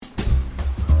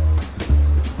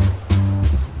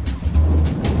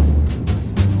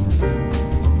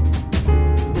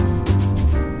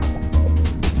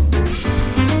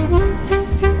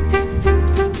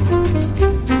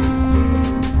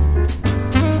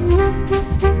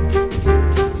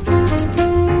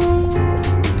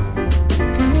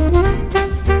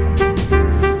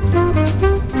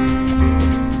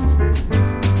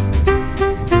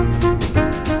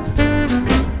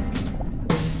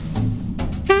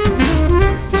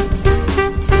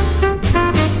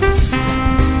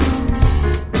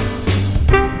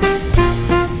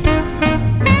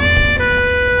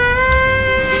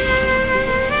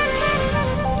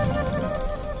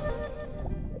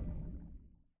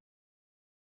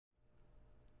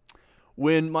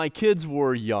When my kids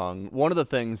were young, one of the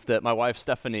things that my wife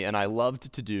Stephanie and I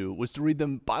loved to do was to read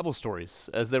them Bible stories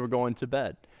as they were going to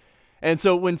bed. And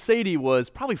so when Sadie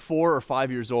was probably 4 or 5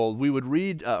 years old, we would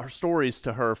read her stories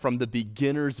to her from the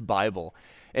Beginner's Bible.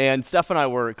 And Steph and I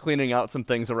were cleaning out some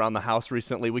things around the house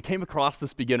recently. We came across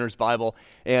this Beginner's Bible,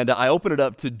 and I opened it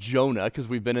up to Jonah, because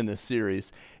we've been in this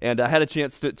series, and I had a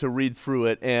chance to read through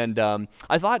it. And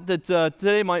I thought that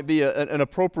today might be an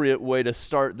appropriate way to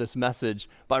start this message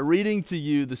by reading to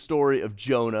you the story of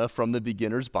Jonah from the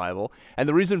Beginner's Bible. And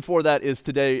the reason for that is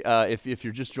today, if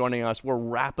you're just joining us, we're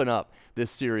wrapping up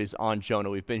this series on Jonah.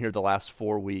 We've been here the last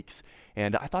 4 weeks.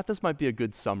 And I thought this might be a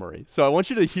good summary. So I want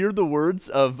you to hear the words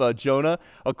of Jonah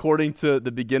according to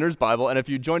the Beginner's Bible. And if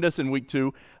you joined us in week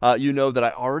 2, you know that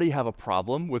I already have a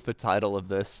problem with the title of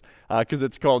this because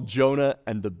it's called Jonah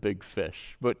and the Big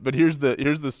Fish. But here's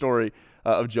the story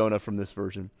of Jonah from this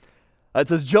version. It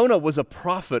says, Jonah was a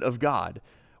prophet of God.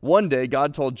 One day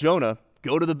God told Jonah,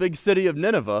 go to the big city of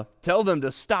Nineveh, tell them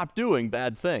to stop doing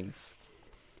bad things.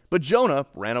 But Jonah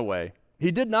ran away.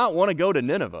 He did not want to go to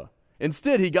Nineveh.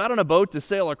 Instead, he got on a boat to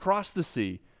sail across the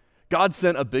sea. God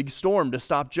sent a big storm to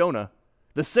stop Jonah.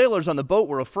 The sailors on the boat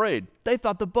were afraid. They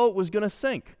thought the boat was going to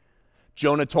sink.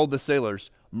 Jonah told the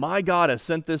sailors, my God has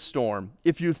sent this storm.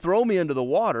 If you throw me into the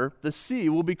water, the sea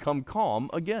will become calm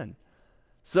again.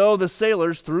 So the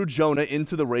sailors threw Jonah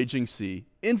into the raging sea.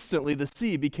 Instantly, the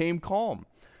sea became calm.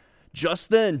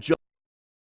 Just then, Jonah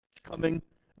coming,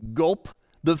 gulp,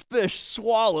 the fish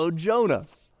swallowed Jonah.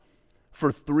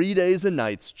 For 3 days and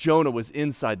nights, Jonah was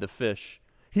inside the fish.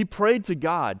 He prayed to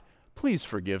God, please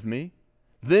forgive me.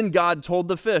 Then God told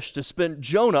the fish to spit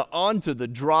Jonah onto the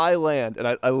dry land. And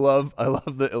I love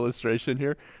the illustration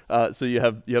here. So you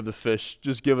have the fish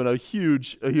just giving a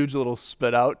huge little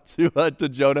spit out to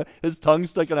Jonah. His tongue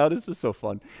sticking out. It's just so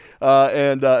fun.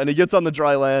 And he gets on the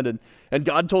dry land. And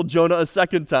God told Jonah a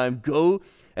second time, go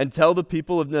and tell the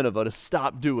people of Nineveh to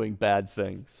stop doing bad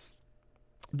things.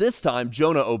 This time,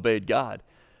 Jonah obeyed God.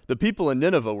 The people in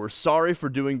Nineveh were sorry for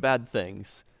doing bad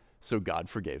things, so God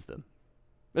forgave them.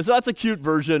 And so that's a cute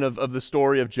version of the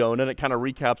story of Jonah, and it kind of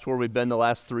recaps where we've been the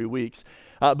last 3 weeks.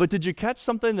 But did you catch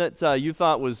something that you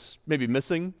thought was maybe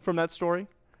missing from that story?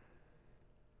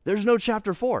 There's no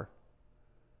chapter 4.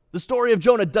 The story of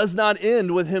Jonah does not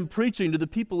end with him preaching to the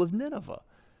people of Nineveh.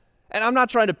 And I'm not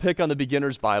trying to pick on the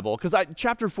Beginner's Bible, because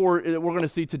chapter 4 that we're going to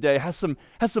see today has some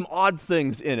odd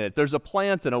things in it. There's a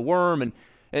plant and a worm,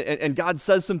 and God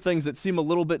says some things that seem a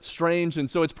little bit strange, and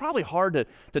so it's probably hard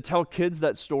to tell kids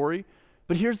that story.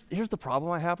 But here's the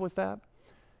problem I have with that,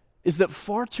 is that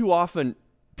far too often,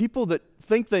 people that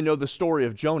think they know the story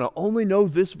of Jonah only know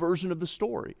this version of the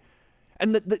story.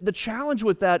 And the challenge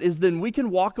with that is then we can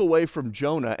walk away from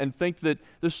Jonah and think that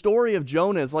the story of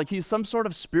Jonah is like he's some sort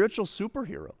of spiritual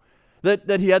superhero.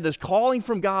 That he had this calling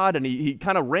from God, and he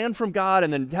kind of ran from God,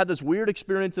 and then had this weird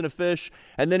experience in a fish,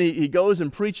 and then he goes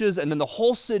and preaches, and then the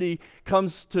whole city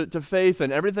comes to faith,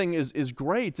 and everything is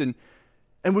great. And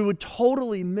we would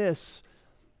totally miss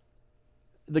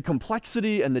the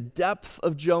complexity and the depth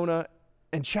of Jonah,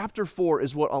 and chapter 4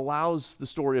 is what allows the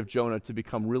story of Jonah to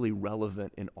become really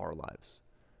relevant in our lives.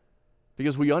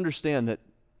 Because we understand that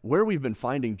where we've been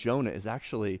finding Jonah is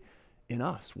actually in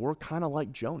us. We're kind of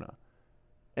like Jonah.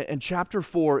 And chapter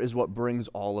 4 is what brings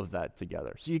all of that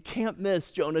together. So you can't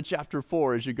miss Jonah chapter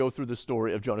 4 as you go through the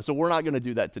story of Jonah. So we're not going to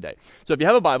do that today. So if you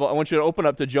have a Bible, I want you to open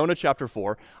up to Jonah chapter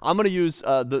 4. I'm going to use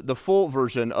the full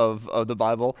version of the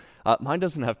Bible. Mine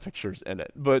doesn't have pictures in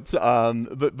it, but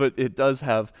it does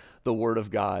have the Word of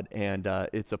God, and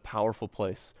it's a powerful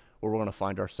place where we're going to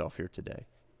find ourselves here today.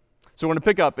 So we're going to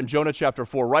pick up in Jonah chapter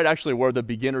 4, right actually where the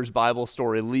Beginner's Bible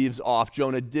story leaves off.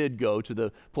 Jonah did go to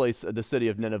the place, the city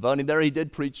of Nineveh, and there he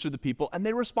did preach to the people, and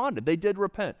they responded. They did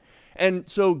repent. And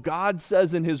so God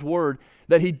says in his word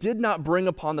that he did not bring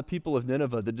upon the people of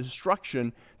Nineveh the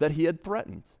destruction that he had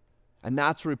threatened. And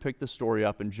that's where we pick the story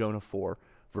up in Jonah 4,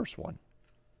 verse 1.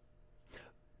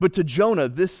 But to Jonah,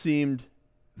 this seemed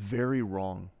very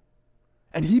wrong,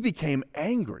 and he became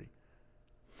angry.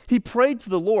 He prayed to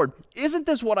the Lord, isn't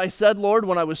this what I said, Lord,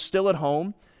 when I was still at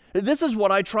home? This is what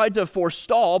I tried to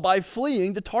forestall by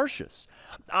fleeing to Tarshish.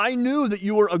 I knew that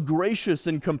you were a gracious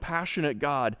and compassionate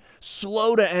God,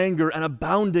 slow to anger and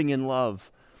abounding in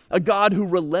love, a God who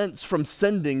relents from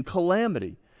sending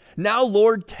calamity. Now,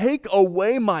 Lord, take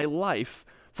away my life,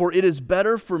 for it is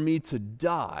better for me to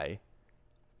die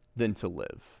than to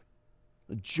live.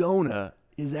 Jonah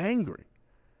is angry.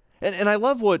 And I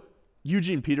love what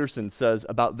Eugene Peterson says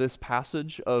about this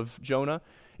passage of Jonah,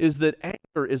 is that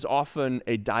anger is often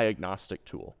a diagnostic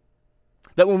tool.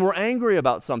 That when we're angry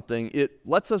about something, it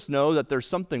lets us know that there's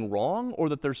something wrong or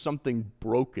that there's something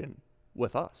broken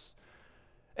with us.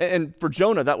 And for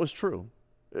Jonah, that was true.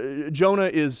 Jonah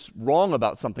is wrong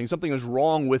about something. Something is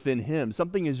wrong within him.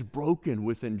 Something is broken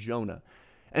within Jonah.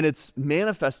 And it's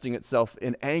manifesting itself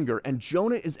in anger. And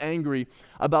Jonah is angry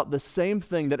about the same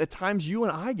thing that at times you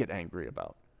and I get angry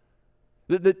about.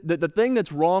 The thing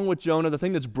that's wrong with Jonah, the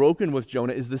thing that's broken with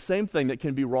Jonah is the same thing that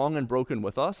can be wrong and broken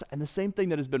with us, and the same thing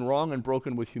that has been wrong and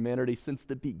broken with humanity since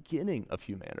the beginning of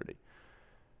humanity.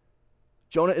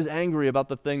 Jonah is angry about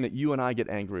the thing that you and I get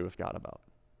angry with God about.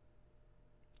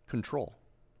 Control.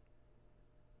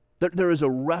 There is a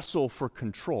wrestle for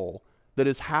control that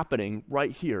is happening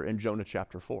right here in Jonah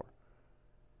chapter 4.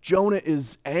 Jonah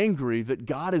is angry that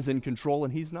God is in control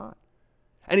and he's not.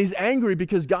 And he's angry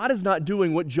because God is not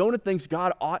doing what Jonah thinks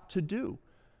God ought to do.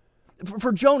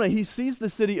 For Jonah, he sees the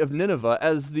city of Nineveh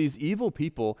as these evil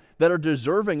people that are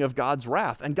deserving of God's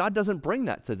wrath, and God doesn't bring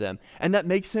that to them, and that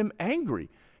makes him angry.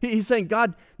 He's saying,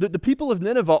 God, the people of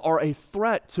Nineveh are a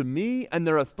threat to me, and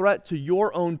they're a threat to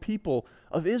your own people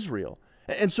of Israel.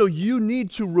 And so you need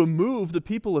to remove the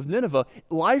people of Nineveh.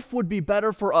 Life would be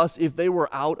better for us if they were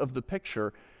out of the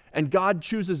picture, and God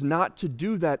chooses not to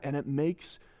do that, and it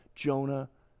makes Jonah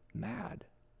mad.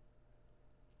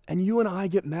 And you and I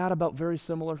get mad about very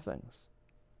similar things.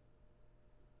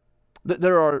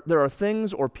 There are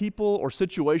things or people or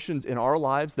situations in our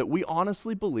lives that we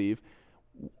honestly believe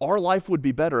our life would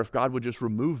be better if God would just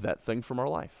remove that thing from our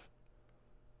life.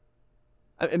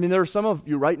 I mean, there are some of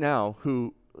you right now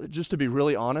who, just to be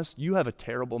really honest, you have a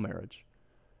terrible marriage.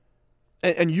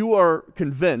 And you are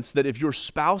convinced that if your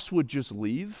spouse would just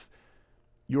leave,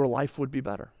 your life would be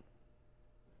better.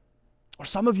 Or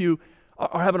some of you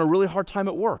are having a really hard time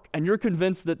at work, and you're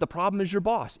convinced that the problem is your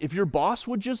boss. If your boss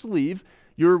would just leave,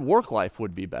 your work life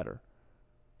would be better.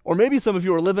 Or maybe some of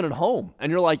you are living at home,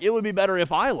 and you're like, it would be better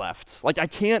if I left. Like, I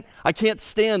can't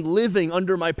stand living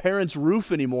under my parents'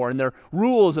 roof anymore, and their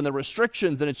rules and their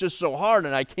restrictions, and it's just so hard,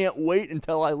 and I can't wait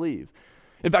until I leave.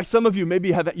 In fact, some of you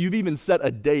maybe you've even set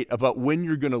a date about when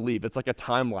you're going to leave. It's like a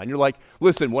timeline. You're like,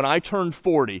 listen, when I turn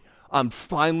 40, I'm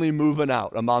finally moving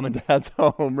out of mom and dad's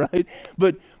home, right?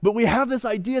 But we have this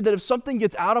idea that if something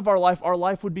gets out of our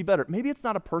life would be better. Maybe it's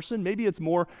not a person. Maybe it's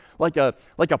more like a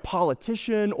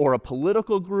politician or a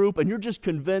political group, and you're just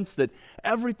convinced that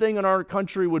everything in our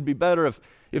country would be better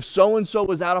if so-and-so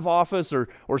was out of office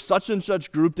or such and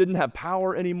such group didn't have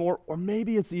power anymore. Or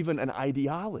maybe it's even an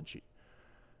ideology.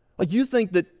 Like you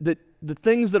think that the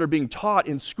things that are being taught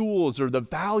in schools or the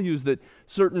values that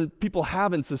certain people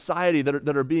have in society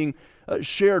that are being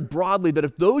shared broadly, that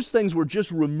if those things were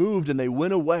just removed and they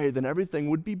went away, then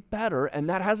everything would be better, and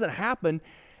that hasn't happened,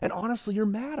 and honestly, you're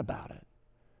mad about it.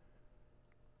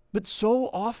 But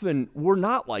so often, we're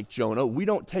not like Jonah. We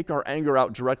don't take our anger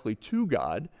out directly to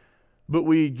God, but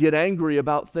we get angry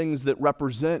about things that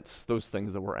represent those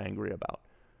things that we're angry about.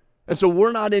 And so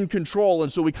we're not in control,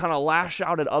 and so we kind of lash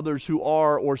out at others who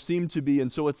are or seem to be,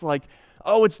 and so it's like,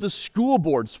 oh, it's the school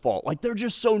board's fault. Like, they're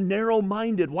just so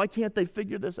narrow-minded. Why can't they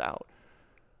figure this out?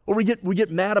 Or we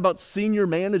get mad about senior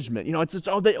management. You know, it's just,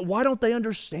 why don't they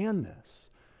understand this?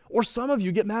 Or some of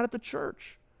you get mad at the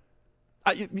church.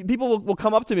 People will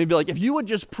come up to me and be like, if you would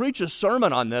just preach a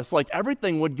sermon on this, like,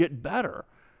 everything would get better.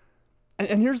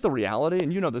 And here's the reality,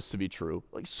 and you know this to be true.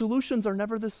 Like, solutions are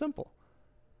never this simple.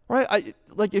 Right?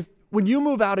 When you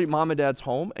move out of mom and dad's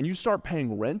home and you start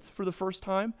paying rent for the first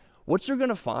time, what you're going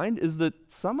to find is that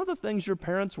some of the things your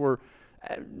parents were,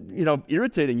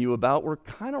 irritating you about were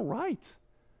kind of right.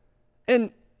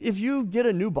 And if you get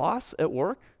a new boss at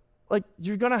work, like,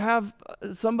 you're going to have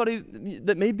somebody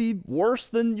that may be worse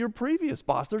than your previous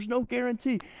boss. There's no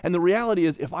guarantee. And the reality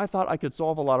is, if I thought I could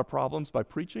solve a lot of problems by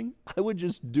preaching, I would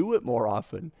just do it more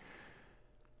often.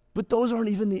 But those aren't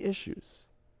even the issues.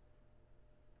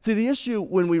 See, the issue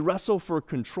when we wrestle for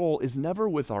control is never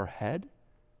with our head.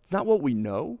 It's not what we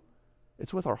know.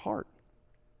 It's with our heart.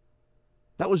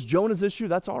 That was Jonah's issue.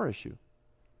 That's our issue.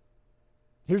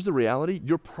 Here's the reality.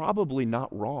 You're probably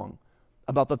not wrong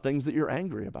about the things that you're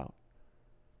angry about.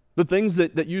 The things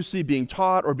that you see being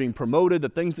taught or being promoted, the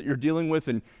things that you're dealing with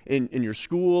in your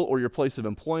school or your place of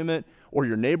employment or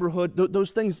your neighborhood, those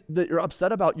things that you're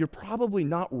upset about, you're probably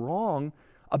not wrong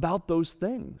about those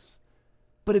things.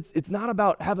 But it's not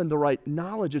about having the right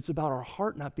knowledge. It's about our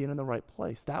heart not being in the right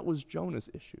place. That was Jonah's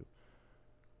issue.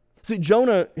 See,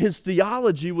 Jonah, his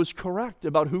theology was correct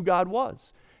about who God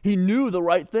was. He knew the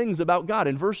right things about God.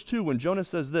 In verse 2, when Jonah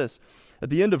says this,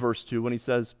 at the end of verse 2, when he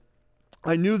says,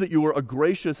 I knew that you were a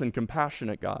gracious and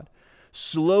compassionate God,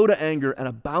 slow to anger and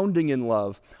abounding in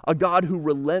love, a God who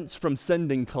relents from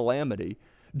sending calamity.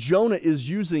 Jonah is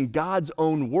using God's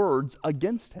own words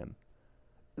against him.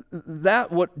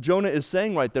 That, what Jonah is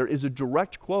saying right there, is a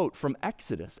direct quote from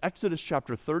Exodus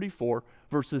chapter 34,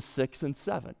 verses 6 and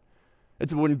 7.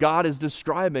 It's when God is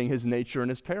describing his nature and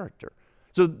his character.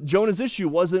 So Jonah's issue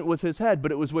wasn't with his head,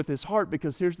 but it was with his heart,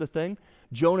 because here's the thing,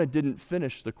 Jonah didn't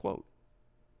finish the quote.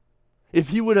 If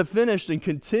he would have finished and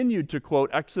continued to quote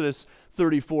Exodus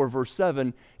 34, verse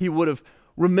 7, he would have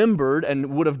remembered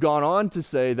and would have gone on to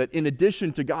say that in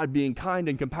addition to God being kind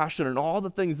and compassionate and all the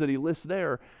things that he lists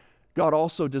there, God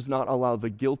also does not allow the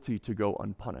guilty to go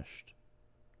unpunished.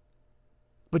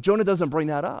 But Jonah doesn't bring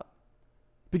that up,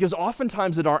 because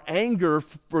oftentimes in our anger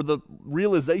for the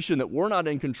realization that we're not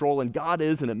in control and God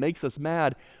is, and it makes us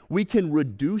mad, we can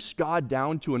reduce God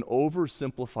down to an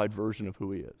oversimplified version of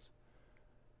who he is.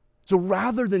 So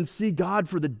rather than see God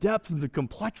for the depth and the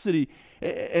complexity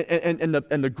and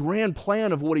the grand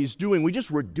plan of what he's doing, we just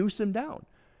reduce him down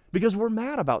because we're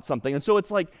mad about something. And so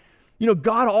it's like,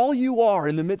 God, all you are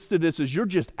in the midst of this is you're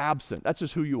just absent. That's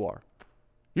just who you are.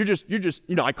 You're just,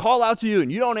 I call out to you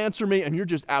and you don't answer me and you're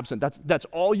just absent. That's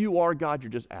all you are, God.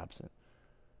 You're just absent.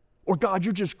 Or God,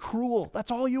 you're just cruel.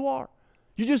 That's all you are.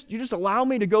 You just allow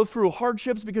me to go through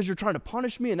hardships because you're trying to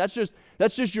punish me, and that's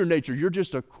just your nature. You're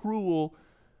just a cruel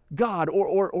God.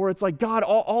 Or it's like, God,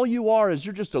 all you are is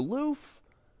you're just aloof.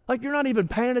 Like you're not even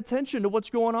paying attention to what's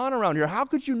going on around here. How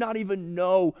could you not even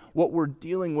know what we're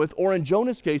dealing with? Or in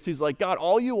Jonah's case, he's like, God,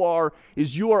 all you are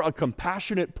is you are a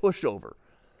compassionate pushover.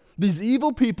 These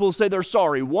evil people say they're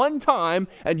sorry one time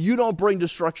and you don't bring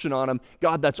destruction on them.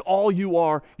 God, that's all you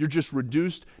are. You're just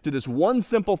reduced to this one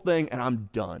simple thing and I'm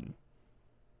done.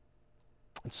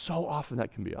 And so often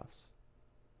that can be us.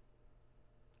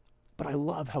 But I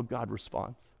love how God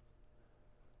responds.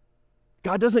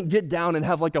 God doesn't get down and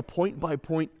have like a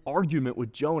point-by-point argument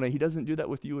with Jonah. He doesn't do that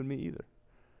with you and me either.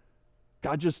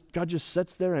 God just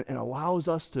sits there and allows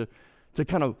us to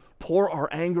kind of pour our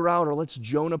anger out, or lets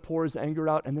Jonah pour his anger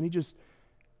out, and then he just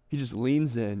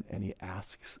leans in and he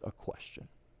asks a question.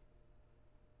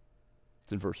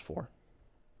 It's in verse 4.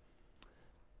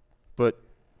 But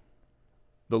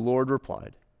the Lord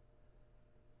replied,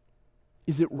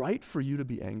 "Is it right for you to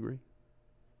be angry?"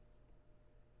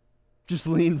 Just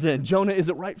leans in. Jonah, is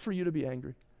it right for you to be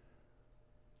angry?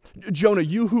 Jonah,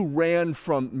 you who ran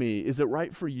from me, is it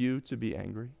right for you to be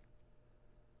angry?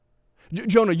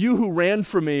 Jonah, you who ran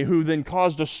from me, who then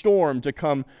caused a storm to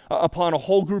come upon a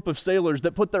whole group of sailors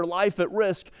that put their life at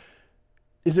risk,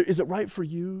 is it right for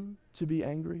you to be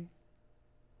angry?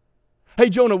 Hey,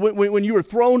 Jonah, when you were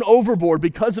thrown overboard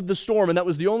because of the storm, and that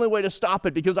was the only way to stop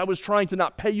it because I was trying to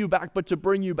not pay you back but to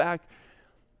bring you back,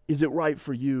 is it right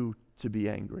for you to be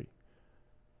angry?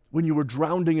 When you were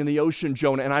drowning in the ocean,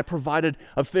 Jonah, and I provided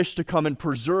a fish to come and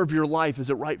preserve your life, is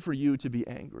it right for you to be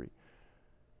angry?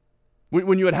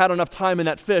 When you had enough time in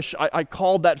that fish, I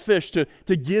called that fish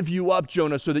to give you up,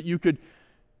 Jonah, so that you could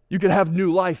have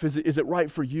new life. Is it right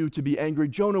for you to be angry?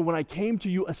 Jonah, when I came to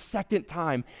you a second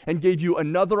time and gave you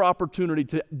another opportunity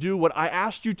to do what I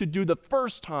asked you to do the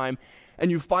first time, and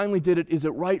you finally did it, is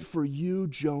it right for you,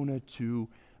 Jonah, to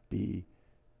be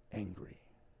angry?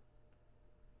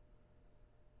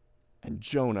 And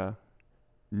Jonah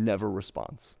never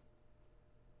responds.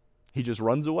 He just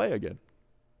runs away again.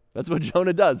 That's what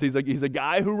Jonah does. He's a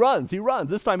guy who runs. He runs.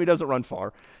 This time he doesn't run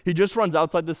far. He just runs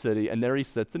outside the city, and there he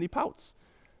sits and he pouts.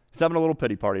 He's having a little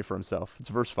pity party for himself. It's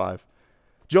verse 5.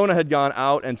 Jonah had gone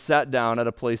out and sat down at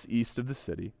a place east of the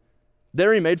city.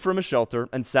 There he made for him a shelter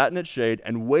and sat in its shade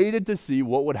and waited to see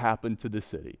what would happen to the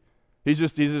city. He's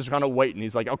just kind of waiting.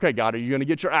 He's like, okay, God, are you going to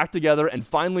get your act together and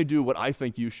finally do what I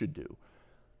think you should do?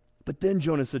 But then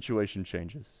Jonah's situation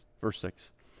changes. Verse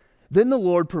 6. Then the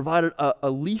Lord provided a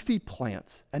leafy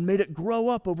plant and made it grow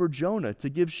up over Jonah to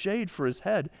give shade for his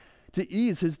head, to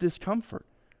ease his discomfort.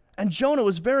 And Jonah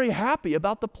was very happy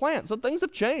about the plant. So things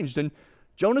have changed, and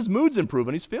Jonah's mood's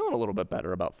improving. He's feeling a little bit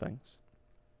better about things.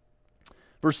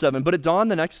 Verse 7. But at dawn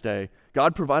the next day,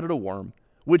 God provided a worm,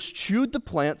 which chewed the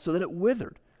plant so that it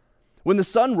withered. When the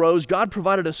sun rose, God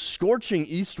provided a scorching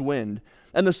east wind,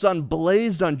 and the sun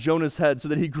blazed on Jonah's head so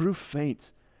that he grew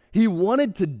faint. He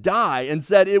wanted to die and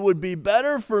said, "It would be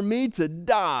better for me to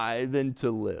die than to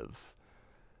live."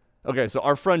 Okay, so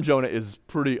our friend Jonah is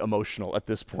pretty emotional at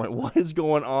this point. What is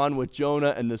going on with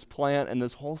Jonah and this plant and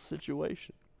this whole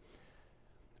situation?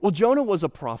 Well, Jonah was a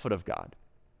prophet of God.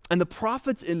 And the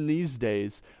prophets in these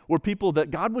days were people that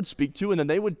God would speak to, and then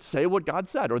they would say what God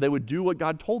said, or they would do what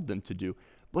God told them to do.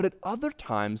 But at other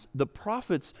times, the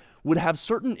prophets would have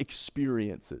certain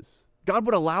experiences. God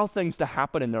would allow things to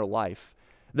happen in their life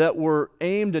that were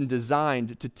aimed and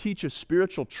designed to teach a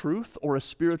spiritual truth or a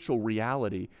spiritual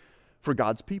reality for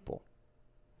God's people.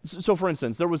 So for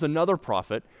instance, there was another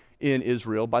prophet in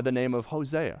Israel by the name of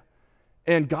Hosea.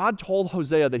 And God told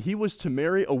Hosea that he was to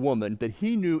marry a woman that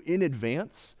he knew in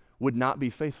advance would not be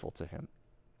faithful to him.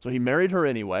 So he married her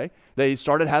anyway. They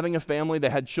started having a family.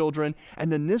 They had children.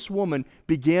 And then this woman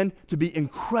began to be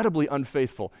incredibly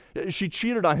unfaithful. She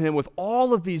cheated on him with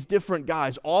all of these different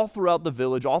guys all throughout the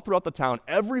village, all throughout the town.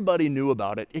 Everybody knew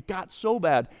about it. It got so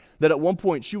bad that at one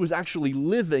point she was actually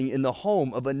living in the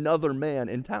home of another man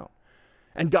in town.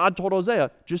 And God told Hosea,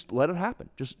 just let it happen.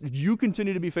 Just you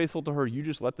continue to be faithful to her. You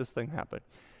just let this thing happen.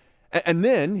 And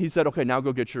then he said, okay, now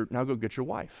go get your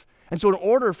wife. And so in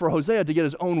order for Hosea to get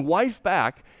his own wife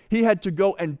back, he had to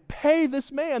go and pay this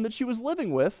man that she was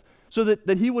living with so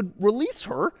that he would release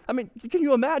her. I mean, can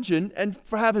you imagine? And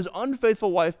for have his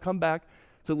unfaithful wife come back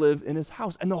to live in his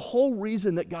house. And the whole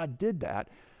reason that God did that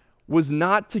was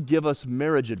not to give us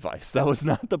marriage advice. That was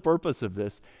not the purpose of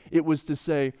this. It was to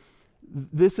say,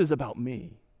 this is about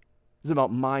me. This is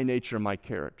about my nature and my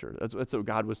character. That's what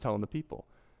God was telling the people.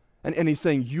 And he's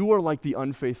saying, you are like the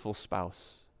unfaithful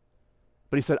spouse.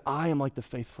 But he said, I am like the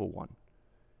faithful one.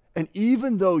 And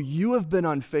even though you have been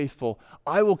unfaithful,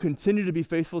 I will continue to be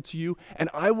faithful to you, and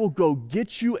I will go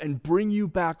get you and bring you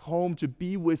back home to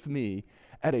be with me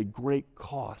at a great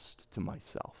cost to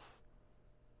myself.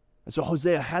 And so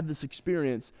Hosea had this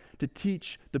experience to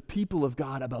teach the people of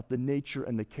God about the nature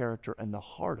and the character and the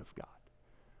heart of God.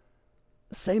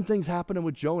 The same thing's happening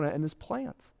with Jonah and this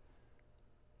plant.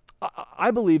 I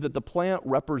believe that the plant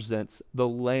represents the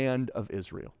land of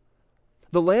Israel.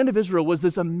 The land of Israel was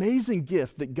this amazing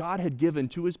gift that God had given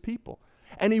to his people.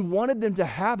 And he wanted them to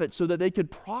have it so that they could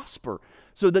prosper,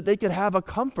 so that they could have a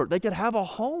comfort, they could have a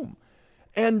home.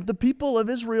 And the people of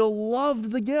Israel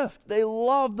loved the gift. They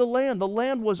loved the land. The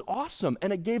land was awesome,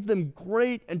 and it gave them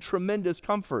great and tremendous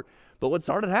comfort. But what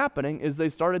started happening is they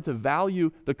started to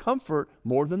value the comfort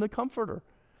more than the comforter.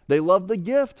 They loved the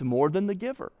gift more than the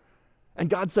giver. And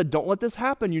God said, don't let this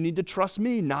happen. You need to trust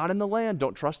me, not in the land.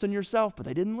 Don't trust in yourself. But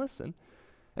they didn't listen.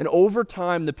 And over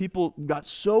time, the people got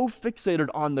so fixated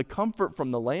on the comfort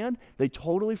from the land, they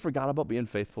totally forgot about being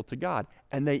faithful to God.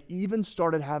 And they even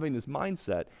started having this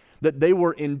mindset that they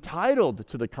were entitled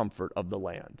to the comfort of the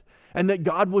land and that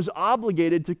God was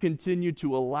obligated to continue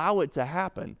to allow it to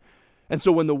happen. And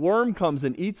so when the worm comes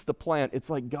and eats the plant, it's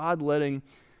like God letting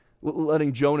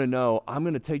Jonah know, I'm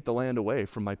going to take the land away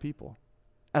from my people.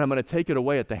 And I'm going to take it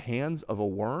away at the hands of a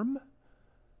worm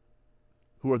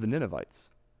who are the Ninevites.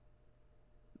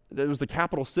 It was the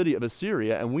capital city of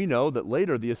Assyria, and we know that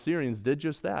later the Assyrians did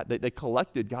just that. They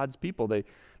collected God's people.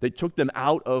 They took them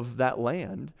out of that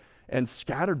land and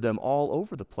scattered them all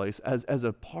over the place as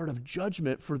a part of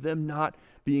judgment for them not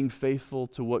being faithful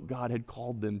to what God had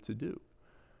called them to do.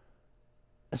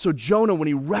 And so Jonah, when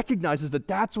he recognizes that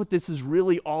that's what this is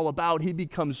really all about, he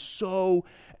becomes so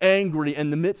angry. In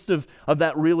the midst of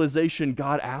that realization,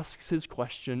 God asks his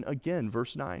question again,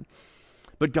 verse 9.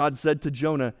 But God said to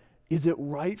Jonah, is it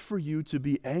right for you to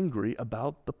be angry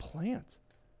about the plant?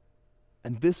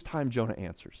 And this time Jonah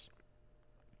answers.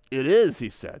 It is, he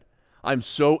said. I'm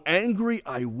so angry,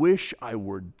 I wish I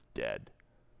were dead.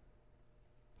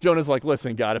 Jonah's like,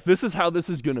 listen, God, if this is how this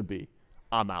is going to be,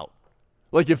 I'm out.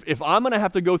 Like if I'm going to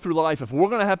have to go through life, if we're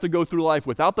going to have to go through life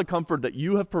without the comfort that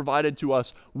you have provided to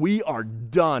us, we are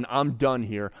done. I'm done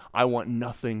here. I want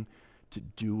nothing to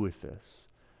do with this.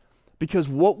 Because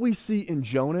what we see in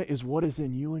Jonah is what is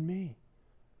in you and me.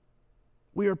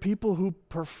 We are people who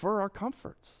prefer our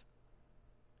comforts.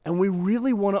 And we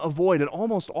really want to avoid, at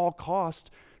almost all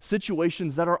cost,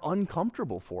 situations that are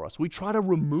uncomfortable for us. We try to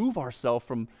remove ourselves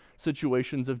from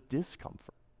situations of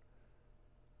discomfort.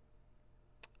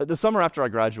 The summer after I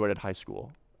graduated high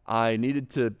school, I needed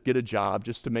to get a job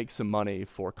just to make some money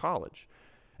for college.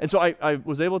 And so I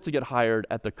was able to get hired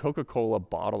at the Coca-Cola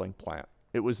bottling plant.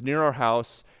 It was near our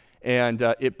house, and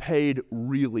it paid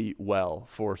really well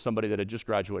for somebody that had just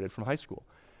graduated from high school.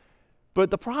 But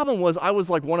the problem was I was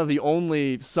like one of the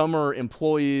only summer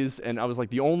employees, and I was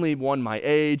like the only one my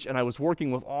age, and I was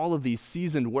working with all of these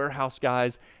seasoned warehouse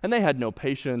guys, and they had no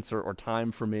patience or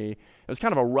time for me. It was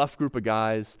kind of a rough group of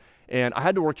guys, and I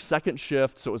had to work second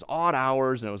shift, so it was odd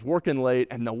hours, and I was working late,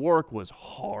 and the work was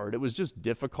hard. It was just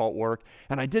difficult work,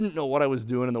 and I didn't know what I was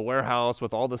doing in the warehouse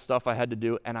with all the stuff I had to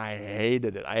do, and I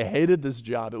hated it. I hated this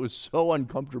job. It was so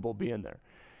uncomfortable being there.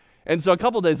 And so a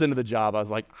couple days into the job, I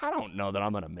was like, I don't know that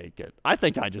I'm going to make it. I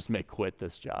think I just may quit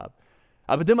this job.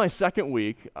 But then my second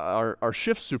week, our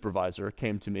shift supervisor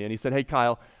came to me, and he said, hey,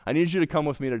 Kyle, I need you to come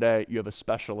with me today. You have a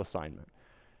special assignment.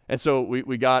 And so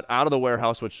we got out of the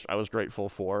warehouse, which I was grateful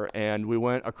for, and we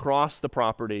went across the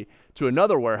property to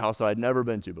another warehouse I'd never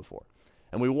been to before.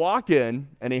 And we walk in,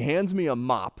 and he hands me a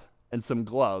mop and some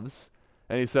gloves,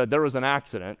 and he said, there was an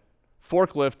accident,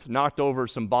 forklift knocked over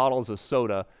some bottles of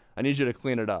soda. I need you to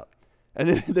clean it up. And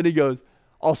then he goes,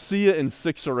 I'll see you in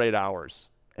 6 or 8 hours.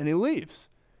 And he leaves.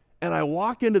 And I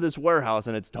walk into this warehouse,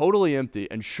 and it's totally empty.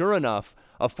 And sure enough,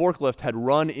 a forklift had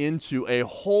run into a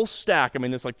whole stack,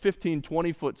 this like 15,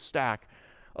 20-foot stack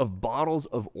of bottles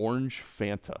of orange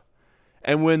Fanta.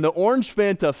 And when the orange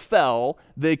Fanta fell,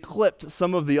 they clipped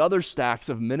some of the other stacks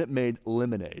of Minute Maid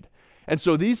lemonade. And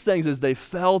so these things, as they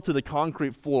fell to the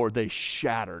concrete floor, they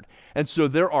shattered. And so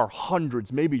there are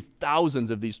hundreds, maybe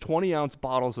thousands of these 20-ounce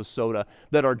bottles of soda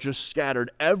that are just scattered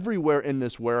everywhere in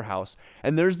this warehouse.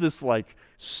 And there's this like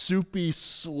soupy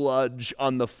sludge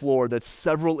on the floor that's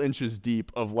several inches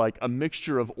deep of like a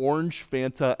mixture of orange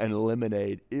Fanta and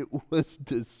lemonade. It was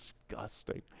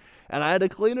disgusting. And I had to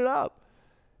clean it up.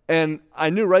 And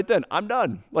I knew right then, I'm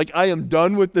done. Like, I am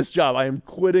done with this job. I am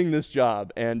quitting this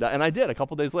job. And I did. A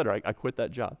couple days later, I quit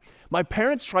that job. My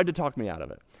parents tried to talk me out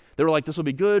of it. They were like, this will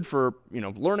be good for,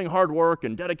 learning hard work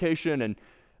and dedication. And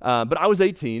but I was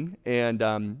 18,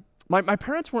 and my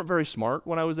parents weren't very smart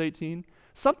when I was 18.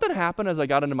 Something happened as I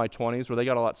got into my 20s where they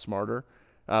got a lot smarter,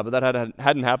 but that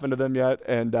hadn't happened to them yet.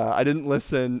 And I didn't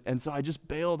listen, and so I just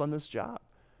bailed on this job.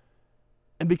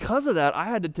 And because of that, I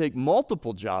had to take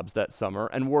multiple jobs that summer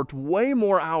and worked way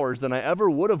more hours than I ever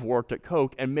would have worked at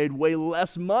Coke and made way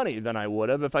less money than I would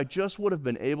have if I just would have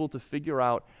been able to figure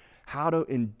out how to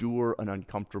endure an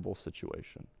uncomfortable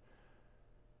situation.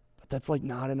 But that's like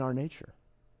not in our nature.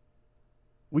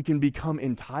 We can become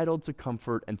entitled to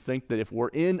comfort and think that if we're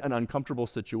in an uncomfortable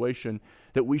situation,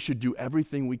 that we should do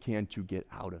everything we can to get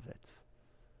out of it.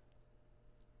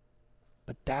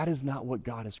 But that is not what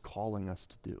God is calling us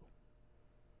to do.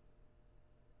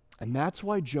 And that's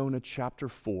why Jonah chapter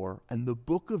 4 and the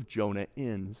book of Jonah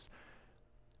ends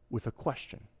with a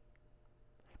question.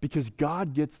 Because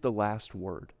God gets the last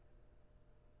word.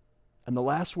 And the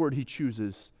last word he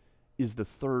chooses is the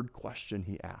third question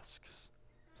he asks.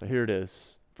 So here it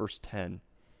is, verse 10.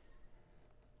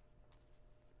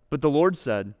 But the Lord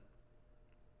said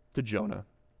to Jonah,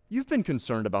 you've been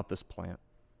concerned about this plant,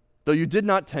 though you did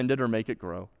not tend it or make it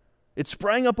grow. It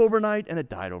sprang up overnight and it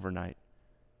died overnight.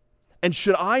 And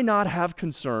should I not have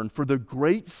concern for the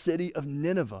great city of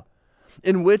Nineveh,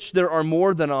 in which there are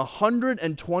more than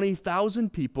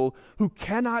 120,000 people who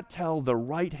cannot tell their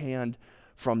right hand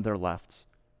from their left,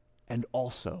 and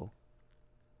also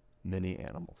many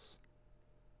animals?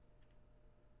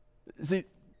 See,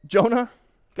 Jonah,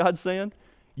 God's saying,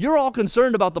 you're all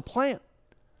concerned about the plant.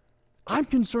 I'm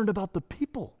concerned about the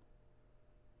people.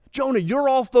 Jonah, you're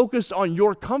all focused on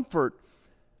your comfort.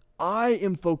 I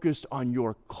am focused on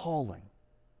your calling.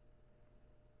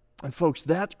 And folks,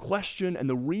 that question, and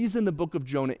the reason the book of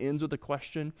Jonah ends with a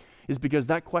question is because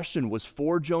that question was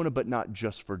for Jonah, but not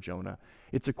just for Jonah.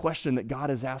 It's a question that God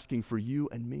is asking for you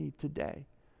and me today.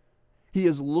 He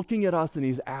is looking at us and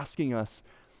he's asking us,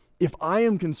 if I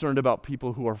am concerned about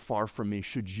people who are far from me,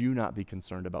 should you not be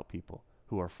concerned about people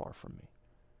who are far from me?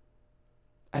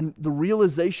 And the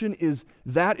realization is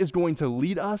that is going to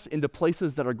lead us into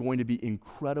places that are going to be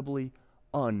incredibly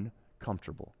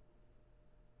uncomfortable.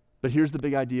 But here's the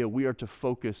big idea. We are to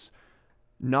focus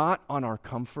not on our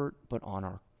comfort, but on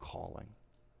our calling.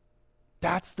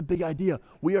 That's the big idea.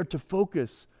 We are to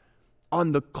focus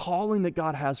on the calling that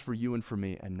God has for you and for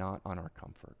me, and not on our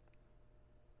comfort.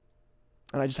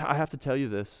 And I have to tell you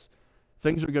this.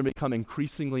 Things are going to become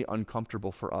increasingly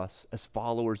uncomfortable for us as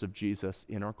followers of Jesus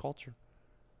in our culture.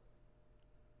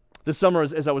 This summer,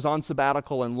 as I was on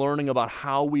sabbatical and learning about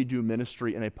how we do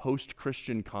ministry in a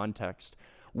post-Christian context,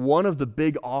 one of the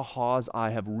big ahas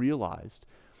I have realized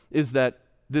is that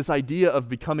this idea of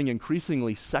becoming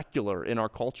increasingly secular in our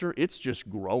culture, it's just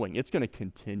growing. It's going to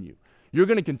continue. You're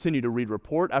going to continue to read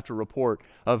report after report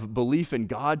of belief in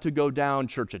God to go down,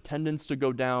 church attendance to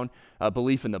go down,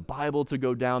 belief in the Bible to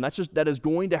go down. That is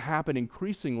going to happen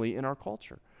increasingly in our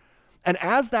culture. And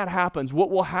as that happens, what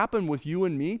will happen with you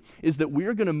and me is that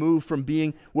we're going to move from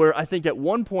being where I think at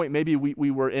one point maybe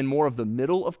we were in more of the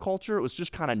middle of culture. It was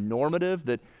just kind of normative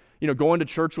that, going to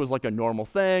church was like a normal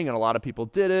thing and a lot of people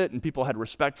did it and people had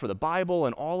respect for the Bible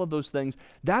and all of those things.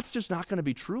 That's just not going to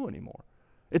be true anymore.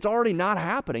 It's already not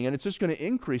happening, and it's just going to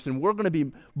increase, and we're going to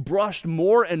be brushed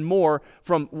more and more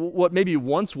from what maybe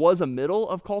once was a middle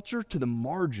of culture to the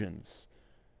margins.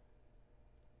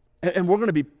 And we're going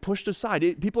to be pushed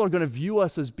aside. People are going to view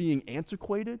us as being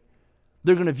antiquated.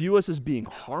 They're going to view us as being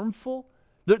harmful.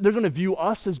 They're going to view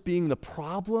us as being the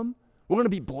problem. We're going to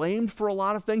be blamed for a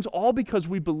lot of things, all because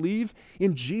we believe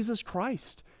in Jesus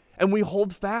Christ. And we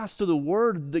hold fast to the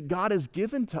word that God has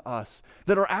given to us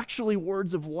that are actually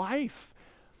words of life.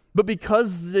 But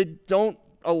because they don't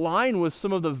align with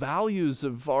some of the values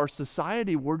of our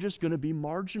society, we're just going to be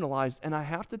marginalized. And I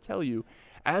have to tell you,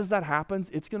 as that happens,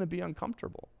 it's going to be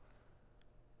uncomfortable.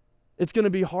 It's going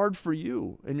to be hard for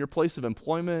you in your place of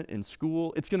employment, in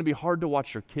school. It's going to be hard to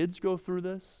watch your kids go through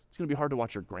this. It's going to be hard to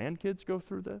watch your grandkids go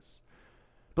through this.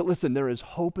 But listen, there is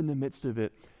hope in the midst of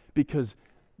it because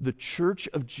the church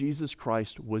of Jesus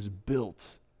Christ was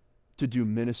built to do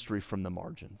ministry from the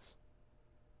margins.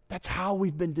 That's how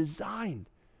we've been designed.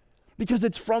 Because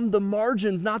it's from the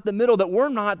margins, not the middle, that we're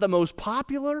not the most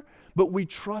popular, but we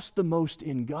trust the most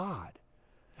in God.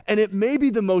 And it may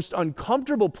be the most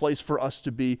uncomfortable place for us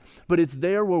to be, but it's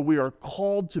there where we are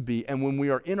called to be. And when we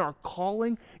are in our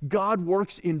calling, God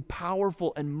works in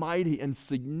powerful and mighty and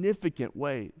significant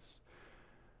ways.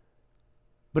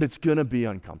 But it's going to be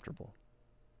uncomfortable.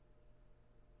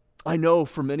 I know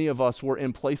for many of us, we're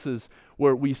in places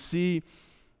where we see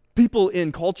people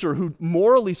in culture who,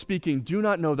 morally speaking, do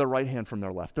not know their right hand from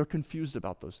their left. They're confused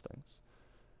about those things.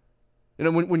 You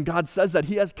know, when God says that,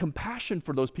 he has compassion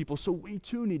for those people, so we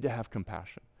too need to have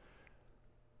compassion.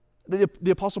 The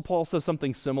Apostle Paul says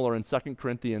something similar in 2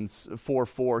 Corinthians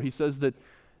 4:4. He says that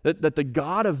the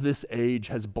God of this age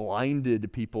has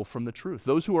blinded people from the truth.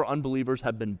 Those who are unbelievers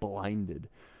have been blinded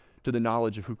to the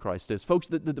knowledge of who Christ is. Folks,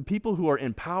 the people who are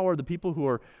in power, the people who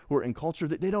are in culture,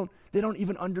 they don't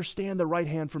even understand the right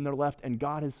hand from their left, and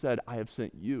God has said, I have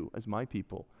sent you as my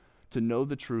people to know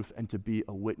the truth and to be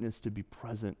a witness, to be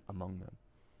present among them.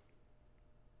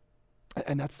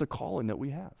 And that's the calling that we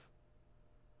have.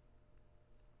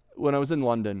 When I was in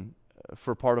London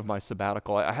for part of my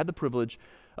sabbatical, I had the privilege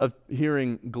of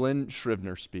hearing Glenn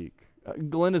Scrivener speak.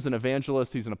 Glenn is an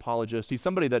evangelist, he's an apologist, he's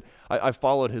somebody that I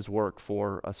followed his work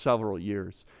for several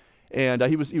years. And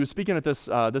he was speaking at this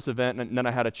event, and then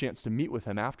I had a chance to meet with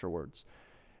him afterwards.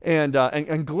 And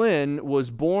Glenn was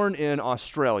born in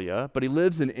Australia, but he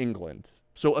lives in England.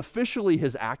 So officially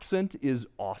his accent is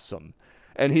awesome.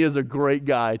 And he is a great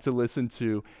guy to listen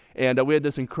to. And we had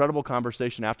this incredible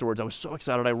conversation afterwards. I was so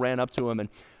excited. I ran up to him and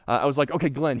I was like, okay,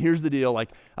 Glenn, here's the deal. Like,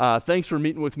 thanks for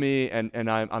meeting with me.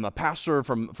 And I'm a pastor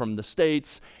from the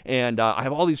States. And I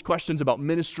have all these questions about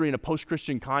ministry in a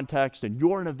post-Christian context. And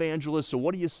you're an evangelist. So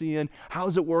what are you seeing?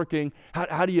 How's it working?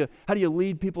 How do you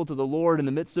lead people to the Lord in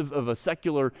the midst of a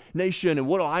secular nation? And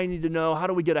what do I need to know? How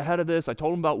do we get ahead of this? I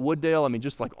told him about Wooddale. I mean,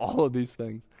 just like all of these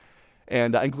things.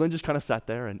 And Glenn just kind of sat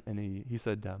there and he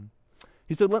said,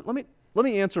 let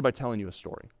me answer by telling you a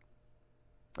story.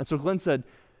 And so Glenn said,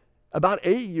 about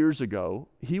 8 years ago,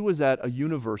 he was at a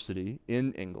university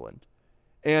in England,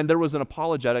 and there was an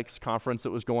apologetics conference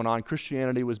that was going on.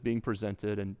 Christianity was being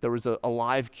presented, and there was a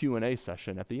live Q&A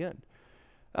session at the end.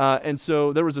 And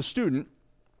so there was a student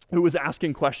who was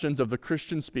asking questions of the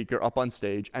Christian speaker up on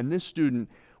stage, and this student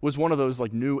was one of those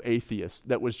like new atheists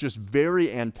that was just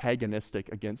very antagonistic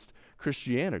against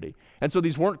Christianity. And so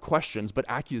these weren't questions, but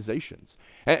accusations.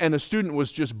 And the student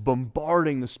was just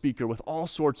bombarding the speaker with all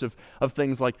sorts of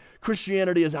things like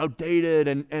Christianity is outdated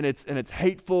and it's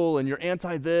hateful and you're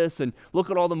anti this and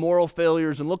look at all the moral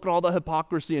failures and look at all the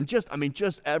hypocrisy and just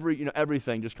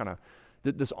everything, just kind of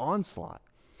this onslaught.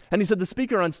 And he said the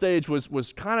speaker on stage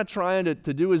was kind of trying to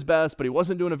do his best, but he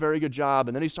wasn't doing a very good job.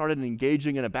 And then he started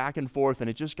engaging in a back and forth, and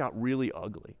it just got really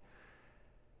ugly.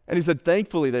 And he said,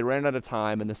 thankfully, they ran out of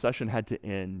time, and the session had to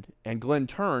end. And Glenn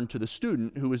turned to the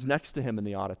student who was next to him in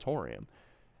the auditorium.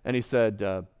 And he said,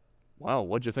 wow,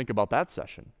 what'd you think about that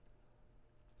session?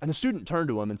 And the student turned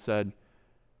to him and said,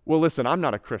 well, listen, I'm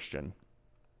not a Christian,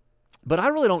 but I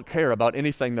really don't care about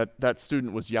anything that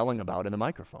student was yelling about in the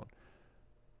microphone.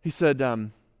 He said,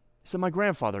 my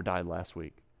grandfather died last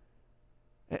week,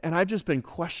 and I've just been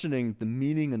questioning the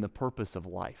meaning and the purpose of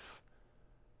life.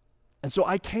 And so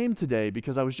I came today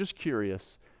because I was just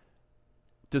curious,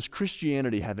 does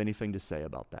Christianity have anything to say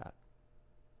about that?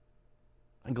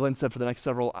 And Glenn said for the next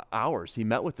several hours, he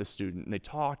met with the student, and they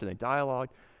talked and they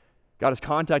dialogued, got his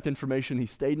contact information, he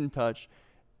stayed in touch,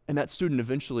 and that student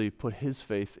eventually put his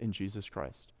faith in Jesus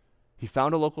Christ. He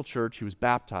found a local church, he was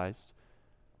baptized.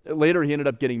 Later, he ended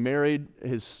up getting married,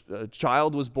 his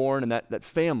child was born, and that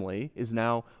family is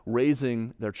now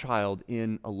raising their child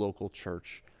in a local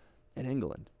church in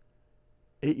England.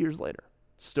 8 years later,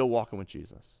 still walking with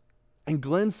Jesus. And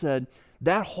Glenn said,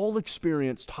 that whole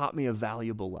experience taught me a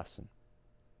valuable lesson.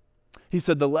 He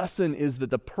said, the lesson is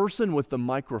that the person with the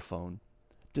microphone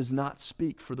does not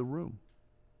speak for the room.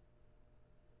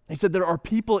 He said, there are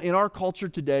people in our culture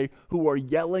today who are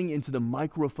yelling into the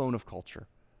microphone of culture.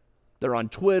 They're on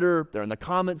Twitter. They're in the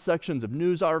comment sections of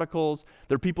news articles.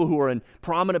 They're people who are in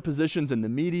prominent positions in the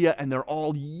media, and they're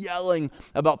all yelling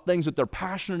about things that they're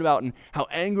passionate about and how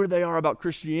angry they are about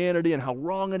Christianity and how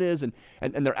wrong it is, and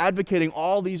they're advocating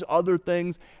all these other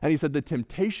things. And he said the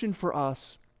temptation for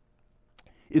us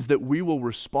is that we will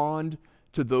respond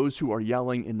to those who are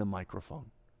yelling in the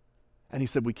microphone. And he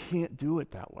said we can't do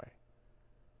it that way.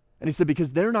 And he said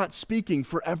because they're not speaking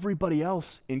for everybody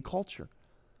else in culture.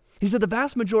 He said the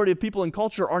vast majority of people in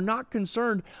culture are not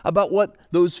concerned about what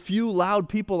those few loud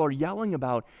people are yelling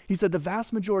about. He said the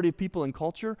vast majority of people in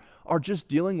culture are just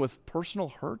dealing with personal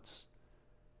hurts.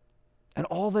 And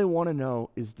all they want to know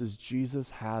is, does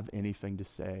Jesus have anything to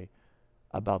say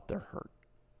about their hurt?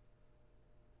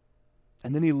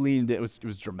 And then he leaned in. It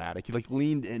was dramatic. He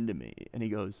leaned into me and he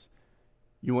goes,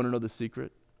 you want to know the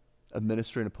secret of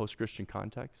ministry in a post-Christian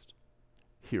context?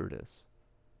 Here it is.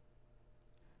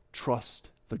 Trust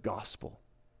the gospel.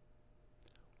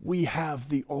 We have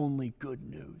the only good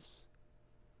news.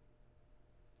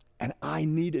 And I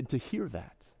needed to hear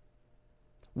that.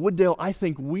 Wooddale, I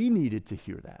think we needed to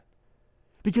hear that.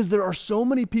 Because there are so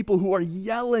many people who are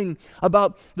yelling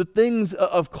about the things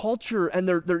of culture, and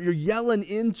you're yelling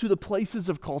into the places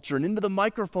of culture and into the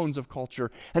microphones of culture,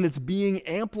 and it's being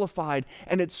amplified,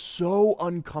 and it's so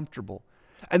uncomfortable.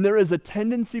 And there is a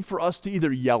tendency for us to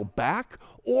either yell back,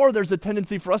 or there's a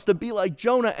tendency for us to be like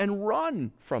Jonah and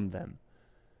run from them.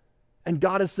 And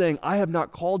God is saying, I have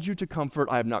not called you to comfort.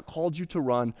 I have not called you to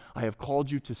run. I have called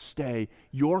you to stay.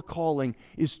 Your calling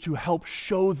is to help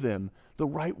show them the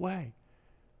right way.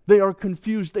 They are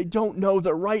confused. They don't know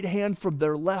their right hand from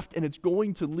their left, and it's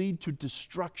going to lead to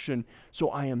destruction. So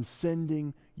I am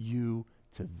sending you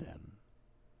to them.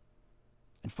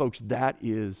 And folks, that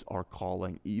is our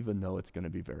calling, even though it's going to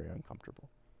be very uncomfortable.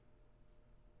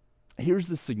 Here's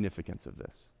the significance of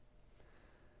this.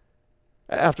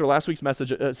 After last week's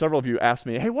message, several of you asked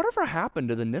me, hey, whatever happened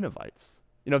to the Ninevites?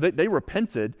 You know, they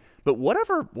repented, but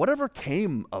whatever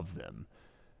came of them?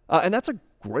 And that's a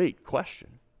great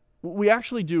question. We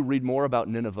actually do read more about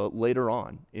Nineveh later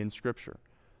on in Scripture.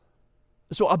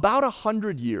 So about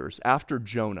 100 years after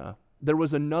Jonah, there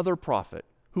was another prophet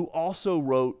who also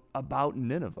wrote about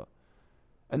Nineveh.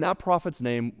 And that prophet's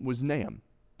name was Nahum.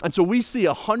 And so we see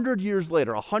 100 years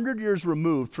later, 100 years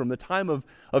removed from the time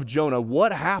of Jonah,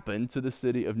 what happened to the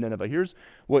city of Nineveh. Here's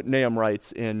what Nahum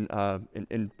writes in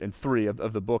 3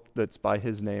 of the book that's by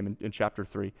his name in chapter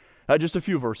 3. Just a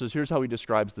few verses. Here's how he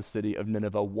describes the city of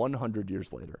Nineveh 100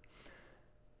 years later.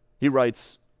 He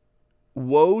writes,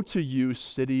 "Woe to you,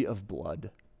 city of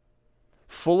blood,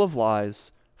 full of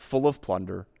lies, full of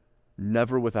plunder,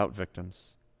 never without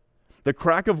victims. The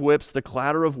crack of whips, the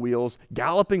clatter of wheels,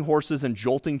 galloping horses and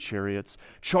jolting chariots,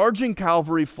 charging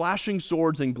cavalry, flashing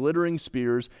swords and glittering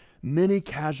spears, many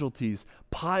casualties,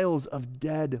 piles of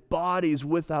dead bodies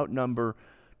without number,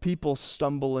 people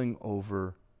stumbling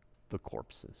over the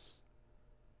corpses."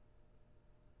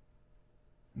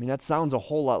 I mean, that sounds a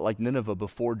whole lot like Nineveh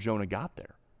before Jonah got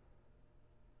there.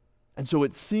 And so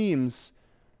it seems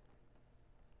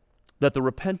that the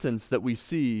repentance that we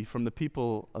see from the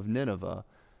people of Nineveh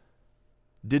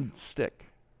didn't stick.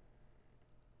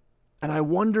 And I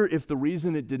wonder if the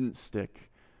reason it didn't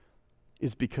stick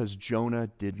is because Jonah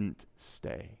didn't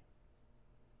stay.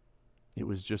 It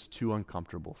was just too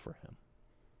uncomfortable for him.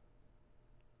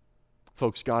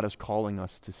 Folks, God is calling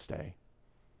us to stay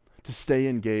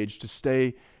engaged, to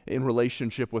stay in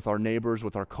relationship with our neighbors,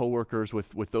 with our coworkers,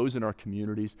 with those in our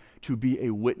communities, to be a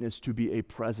witness, to be a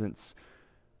presence,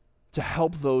 to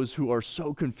help those who are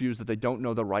so confused that they don't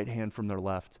know the right hand from their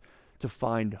left, to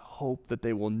find hope that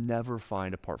they will never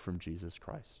find apart from Jesus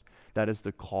Christ. That is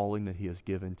the calling that he has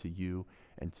given to you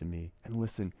and to me. And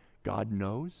listen, God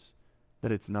knows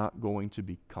that it's not going to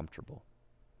be comfortable,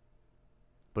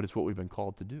 but it's what we've been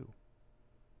called to do.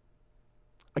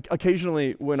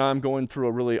 Occasionally, when I'm going through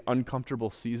a really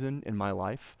uncomfortable season in my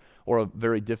life or a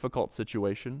very difficult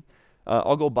situation,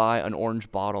 I'll go buy an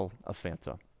orange bottle of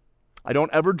Fanta. I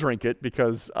don't ever drink it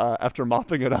because after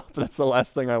mopping it up, that's the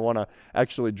last thing I want to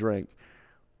actually drink.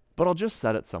 But I'll just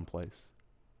set it someplace.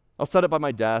 I'll set it by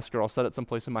my desk or I'll set it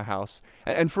someplace in my house.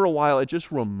 And for a while, it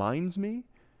just reminds me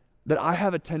that I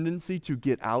have a tendency to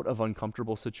get out of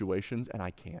uncomfortable situations and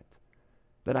I can't.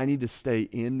 That I need to stay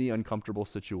in the uncomfortable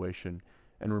situation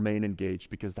and remain engaged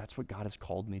because that's what God has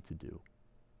called me to do.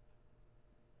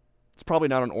 It's probably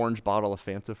not an orange bottle of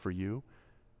Fanta for you,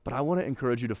 but I want to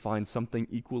encourage you to find something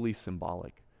equally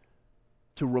symbolic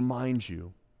to remind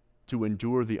you to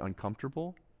endure the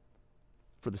uncomfortable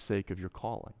for the sake of your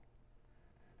calling.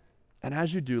 And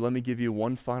as you do, let me give you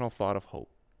one final thought of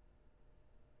hope.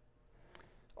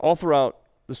 All throughout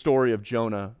the story of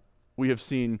Jonah, we have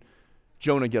seen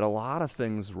Jonah get a lot of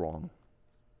things wrong.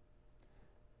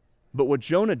 But what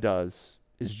Jonah does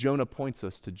is Jonah points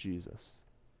us to Jesus.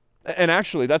 And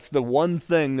actually, that's the one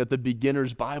thing that the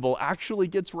beginner's Bible actually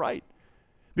gets right.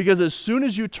 Because as soon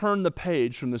as you turn the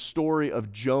page from the story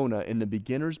of Jonah in the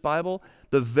beginner's Bible,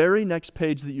 the very next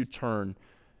page that you turn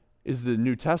is the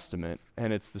New Testament,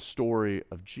 and it's the story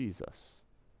of Jesus.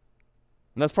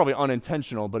 And that's probably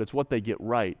unintentional, but it's what they get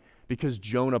right, because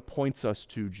Jonah points us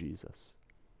to Jesus.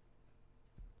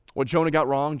 What Jonah got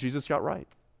wrong, Jesus got right.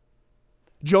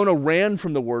 Jonah ran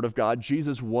from the Word of God.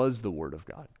 Jesus was the Word of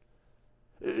God.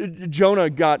 Jonah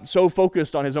got so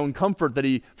focused on his own comfort that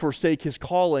he forsake his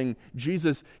calling.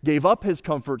 Jesus gave up his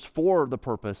comforts for the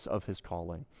purpose of his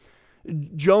calling.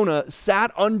 Jonah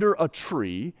sat under a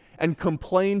tree and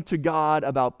complained to God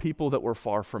about people that were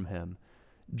far from him.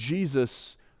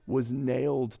 Jesus was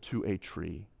nailed to a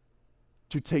tree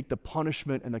to take the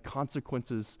punishment and the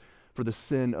consequences for the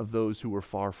sin of those who were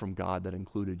far from God, that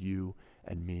included you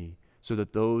and me, so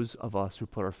that those of us who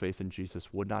put our faith in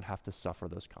Jesus would not have to suffer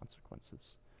those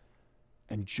consequences.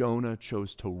 And Jonah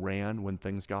chose to run when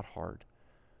things got hard,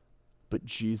 but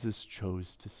Jesus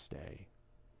chose to stay.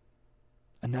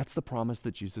 And that's the promise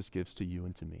that Jesus gives to you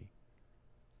and to me.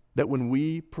 That when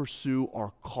we pursue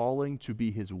our calling to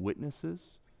be his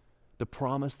witnesses, the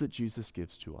promise that Jesus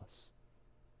gives to us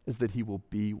is that he will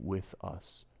be with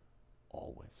us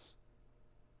always.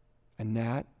 And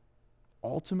that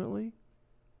ultimately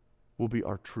will be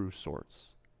our true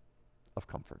source of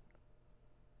comfort.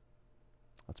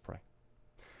 Let's pray.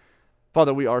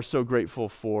 Father, we are so grateful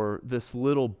for this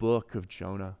little book of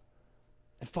Jonah.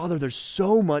 And Father, there's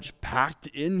so much packed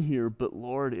in here, but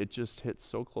Lord, it just hits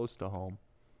so close to home.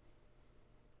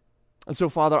 And so,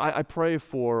 Father, I pray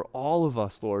for all of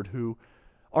us, Lord, who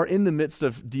are in the midst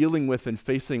of dealing with and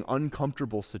facing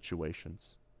uncomfortable situations.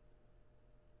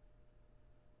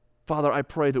 Father, I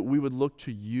pray that we would look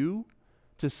to you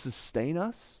to sustain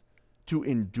us, to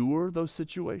endure those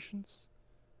situations,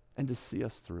 and to see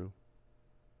us through.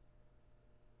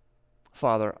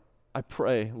 Father, I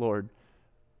pray, Lord,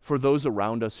 for those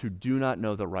around us who do not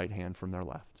know the right hand from their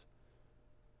left.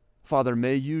 Father,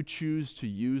 may you choose to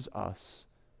use us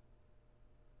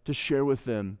to share with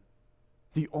them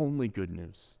the only good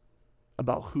news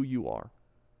about who you are.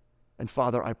 And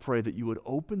Father, I pray that you would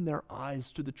open their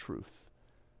eyes to the truth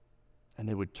and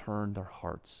they would turn their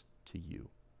hearts to you.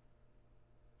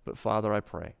 But Father, I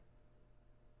pray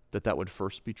that that would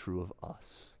first be true of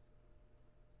us.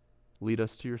 Lead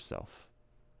us to yourself.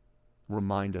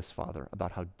 Remind us, Father,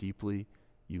 about how deeply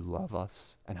you love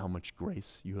us and how much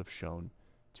grace you have shown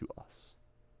to us.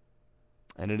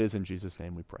 And it is in Jesus'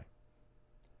 name we pray.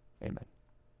 Amen.